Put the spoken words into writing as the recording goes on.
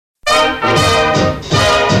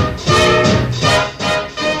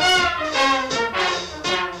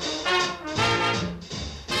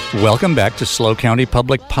Welcome back to SLO County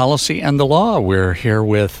Public Policy and the Law. We're here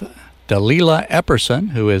with Dalila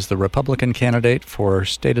Epperson, who is the Republican candidate for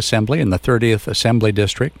State Assembly in the 30th Assembly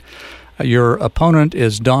District. Your opponent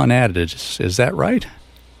is Dawn Addis. Is that right?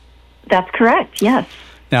 That's correct, yes.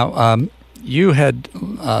 Now, you had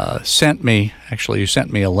sent me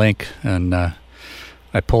a link, and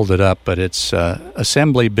I pulled it up, but it's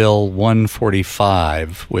Assembly Bill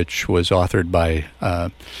 145, which was authored by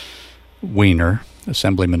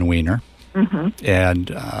Assemblyman Weiner. Mm-hmm.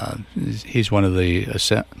 And he's one of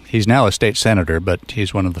he's now a state senator, but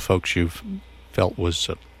he's one of the folks you felt was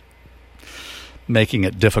making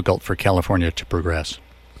it difficult for California to progress.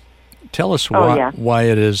 Tell us why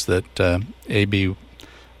it is that AB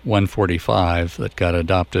 145 that got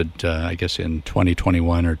adopted, I guess, in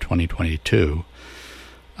 2021 or 2022,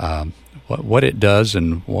 what it does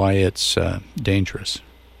and why it's dangerous.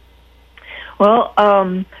 Well,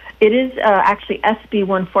 it is actually SB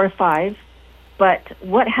 145, but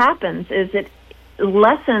what happens is it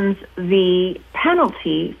lessens the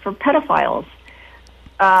penalty for pedophiles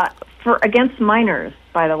against minors,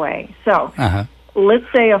 by the way. So let's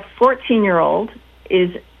say a 14-year-old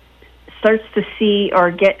starts to see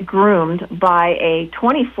or get groomed by a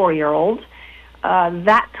 24-year-old.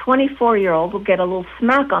 That 24-year-old will get a little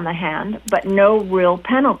smack on the hand, but no real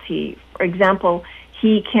penalty. For example,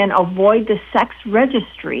 he can avoid the sex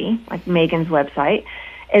registry, like Megan's website,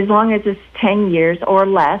 as long as it's 10 years or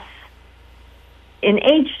less in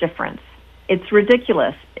age difference. It's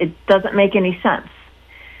ridiculous. It doesn't make any sense.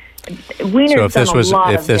 Weiner's so if this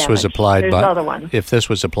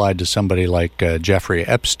was applied to somebody like Jeffrey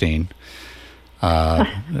Epstein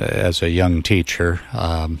as a young teacher,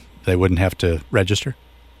 they wouldn't have to register?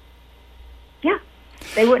 Yeah,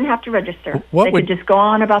 they wouldn't have to register. They could just go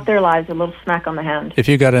on about their lives, a little smack on the hand. If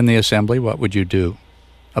you got in the assembly, what would you do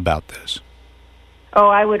about this? Oh,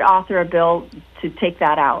 I would author a bill to take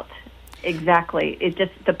that out. Exactly.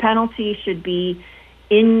 The penalty should be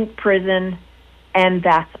in prison, and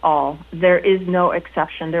that's all. There is no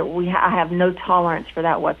exception. I have no tolerance for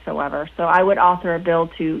that whatsoever. So I would author a bill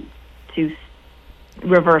to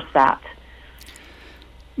reverse that.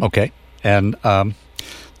 Okay. And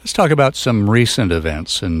let's talk about some recent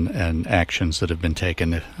events and actions that have been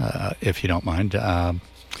taken, if you don't mind.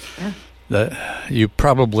 You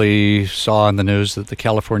probably saw in the news that the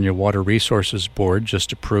California Water Resources Board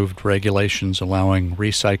just approved regulations allowing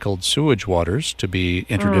recycled sewage waters to be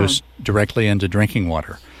introduced directly into drinking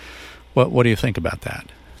water. What do you think about that?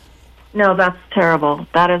 No, that's terrible.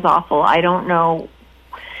 That is awful. I don't know.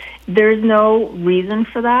 There's no reason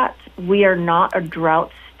for that. We are not a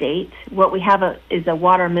drought state. What we have is a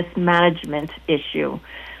water mismanagement issue.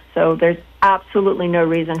 So there's absolutely no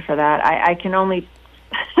reason for that. I can only...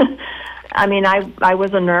 I mean, I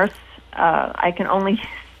was a nurse. I can only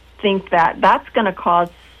think that that's going to cause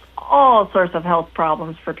all sorts of health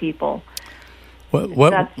problems for people.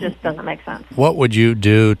 That just doesn't make sense. What would you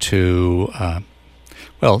do to...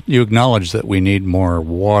 you acknowledge that we need more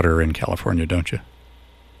water in California, don't you?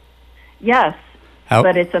 Yes,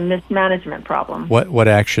 but it's a mismanagement problem. What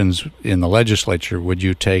actions in the legislature would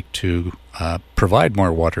you take to provide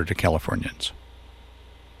more water to Californians?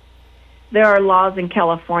 There are laws in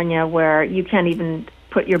California where you can't even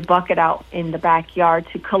put your bucket out in the backyard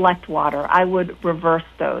to collect water. I would reverse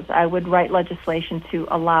those. I would write legislation to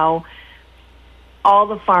allow all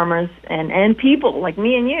the farmers and people like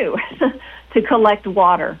me and you to collect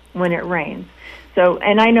water when it rains. So,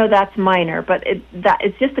 and I know that's minor, but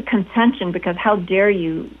it's just a contention because how dare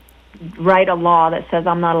you write a law that says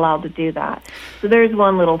I'm not allowed to do that? So there's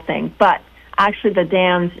one little thing, but actually, the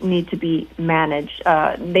dams need to be managed.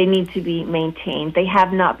 They need to be maintained. They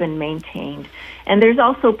have not been maintained. And there's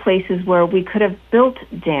also places where we could have built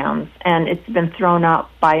dams, and it's been thrown out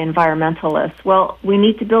by environmentalists. Well, we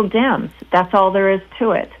need to build dams. That's all there is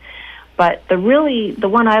to it. But the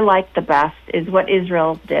one I like the best is what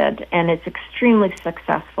Israel did, and it's extremely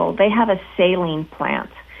successful. They have a saline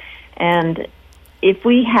plant. And if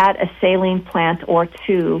we had a saline plant or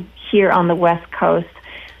two here on the West Coast,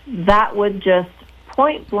 that would just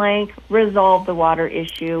point blank resolve the water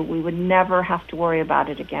issue. We would never have to worry about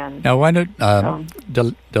it again. Now, why don't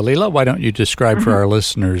Dalila? Why don't you describe for our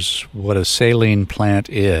listeners what a saline plant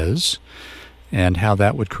is and how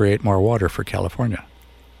that would create more water for California?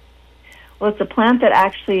 Well, it's a plant that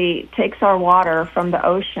actually takes our water from the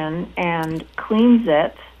ocean and cleans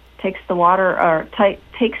it, takes the water or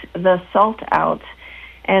takes the salt out,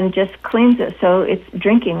 and just cleans it so it's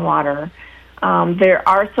drinking water. There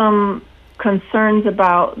are some concerns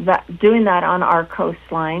about doing that on our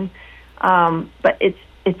coastline, but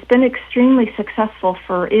it's been extremely successful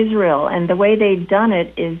for Israel, and the way they've done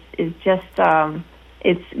it is just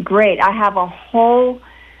it's great. I have a whole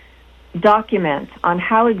document on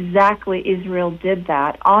how exactly Israel did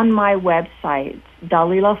that on my website,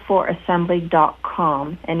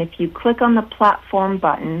 Dalila4assembly.com, and if you click on the platform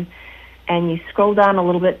button and you scroll down a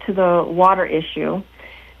little bit to the water issue,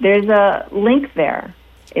 there's a link there.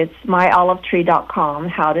 It's myolivetree.com.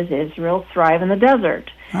 How does Israel thrive in the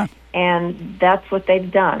desert? Huh. And that's what they've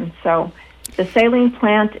done. So the saline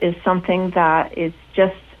plant is something that is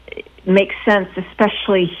just makes sense,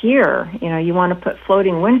 especially here. You know, you want to put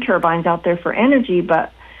floating wind turbines out there for energy,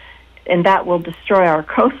 and that will destroy our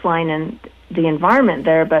coastline and the environment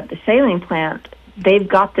there. But the saline plant, they've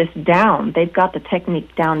got this down. They've got the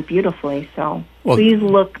technique down beautifully. So please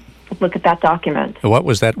look at that document. What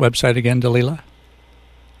was that website again, Dalila?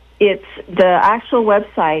 It's the actual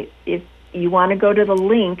website. If you want to go to the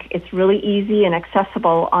link, it's really easy and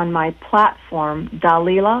accessible on my platform,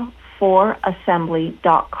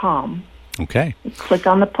 Dalila4assembly.com. Okay. You click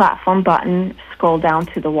on the platform button, scroll down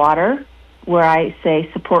to the water, where I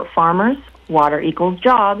say support farmers, water equals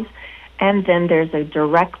jobs, and then there's a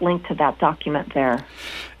direct link to that document there.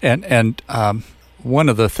 And one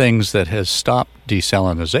of the things that has stopped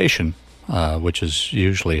desalinization, which is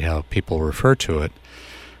usually how people refer to it,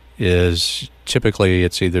 is typically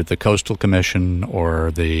it's either the Coastal Commission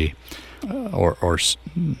or the or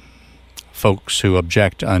folks who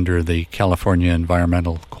object under the California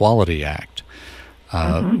Environmental Quality Act.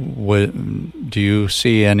 Do you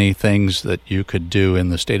see any things that you could do in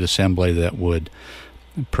the State Assembly that would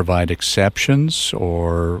provide exceptions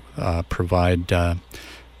or provide the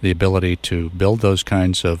ability to build those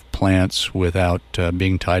kinds of plants without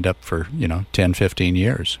being tied up for 10, 15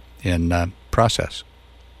 years in process?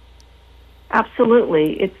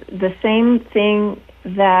 Absolutely. It's the same thing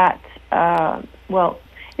that, in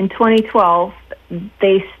 2012,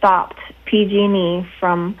 they stopped PG&E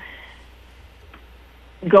from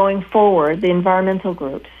going forward, the environmental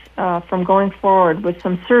groups, from going forward with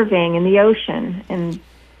some surveying in the ocean, and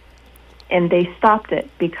they stopped it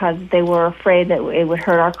because they were afraid that it would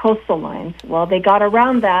hurt our coastal lines. Well, they got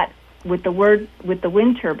around that with the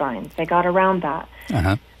wind turbines. They got around that.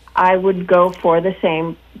 Uh-huh. I would go for the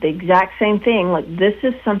exact same thing. Like, this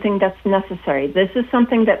is something that's necessary. This is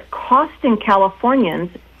something that's costing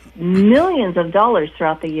Californians millions of dollars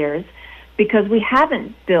throughout the years because we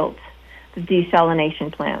haven't built the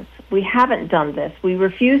desalination plants. We haven't done this. We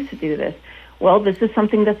refuse to do this. Well, this is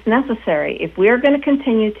something that's necessary. If we are going to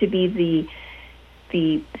continue to be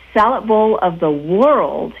the salad bowl of the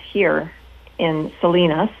world here in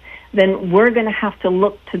Salinas, then we're going to have to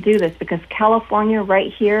look to do this because California right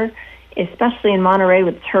here, especially in Monterey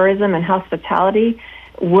with tourism and hospitality,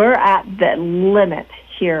 we're at the limit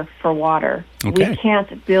here for water. Okay. We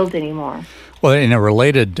can't build anymore. Well, in a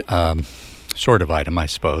related sort of item, I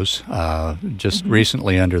suppose, just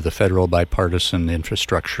recently under the Federal Bipartisan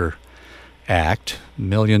Infrastructure Act,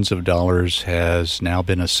 millions of dollars has now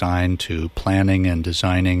been assigned to planning and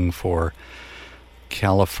designing for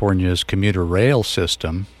California's commuter rail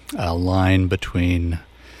system, a line between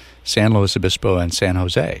San Luis Obispo and San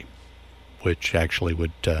Jose, which actually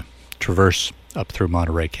would traverse up through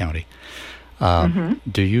Monterey County.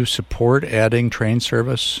 Do you support adding train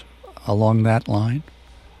service along that line?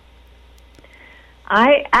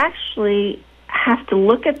 I actually have to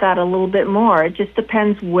look at that a little bit more. It just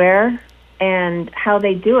depends where and how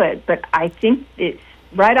they do it. But I think it's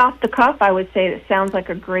right off the cuff, I would say it sounds like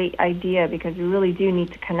a great idea because we really do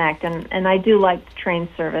need to connect. And I do like the train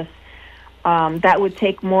service. That would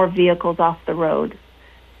take more vehicles off the road,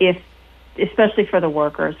 especially for the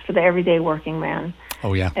workers, for the everyday working man.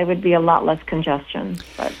 Oh, yeah. It would be a lot less congestion.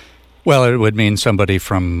 But well, it would mean somebody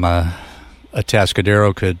from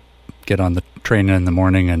Atascadero could get on the train in the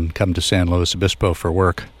morning and come to San Luis Obispo for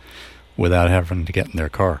work without having to get in their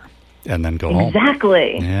car and then go home.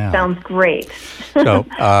 Exactly. Yeah. Sounds great. So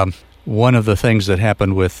one of the things that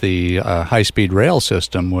happened with the high-speed rail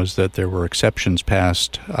system was that there were exceptions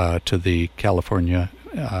passed to the California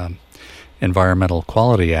Environmental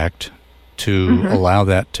Quality Act to allow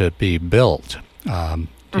that to be built.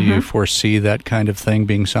 Do you foresee that kind of thing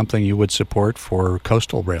being something you would support for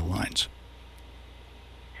coastal rail lines?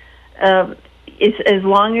 As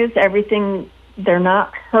long as everything, they're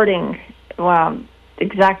not hurting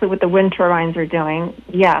exactly what the wind turbines are doing,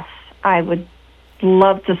 yes, I would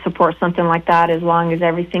love to support something like that as long as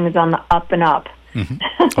everything is on the up and up.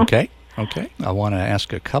 Okay. I want to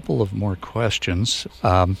ask a couple of more questions.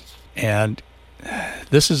 And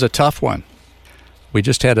this is a tough one. We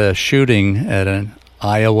just had a shooting at an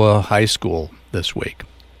Iowa high school this week.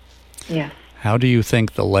 Yes. How do you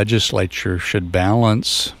think the legislature should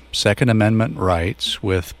balance Second Amendment rights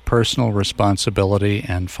with personal responsibility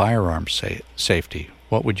and firearm safety?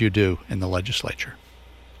 What would you do in the legislature?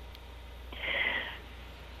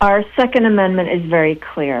 Our Second Amendment is very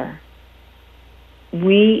clear.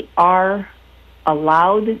 We are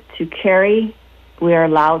allowed to carry, we are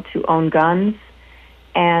allowed to own guns,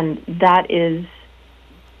 and that is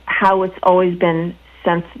how it's always been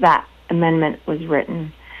since that amendment was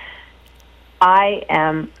written. I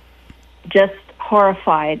am just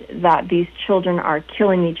horrified that these children are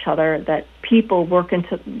killing each other, that people walk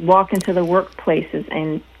into the workplaces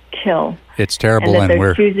and kill. It's terrible, and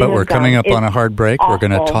we're coming up on a hard break. Awful. We're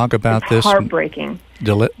going to talk about this. Heartbreaking.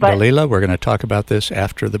 Dalila, we're going to talk about this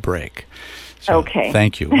after the break. So, okay.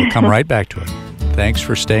 Thank you. We'll come right back to it. Thanks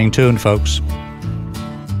for staying tuned, folks.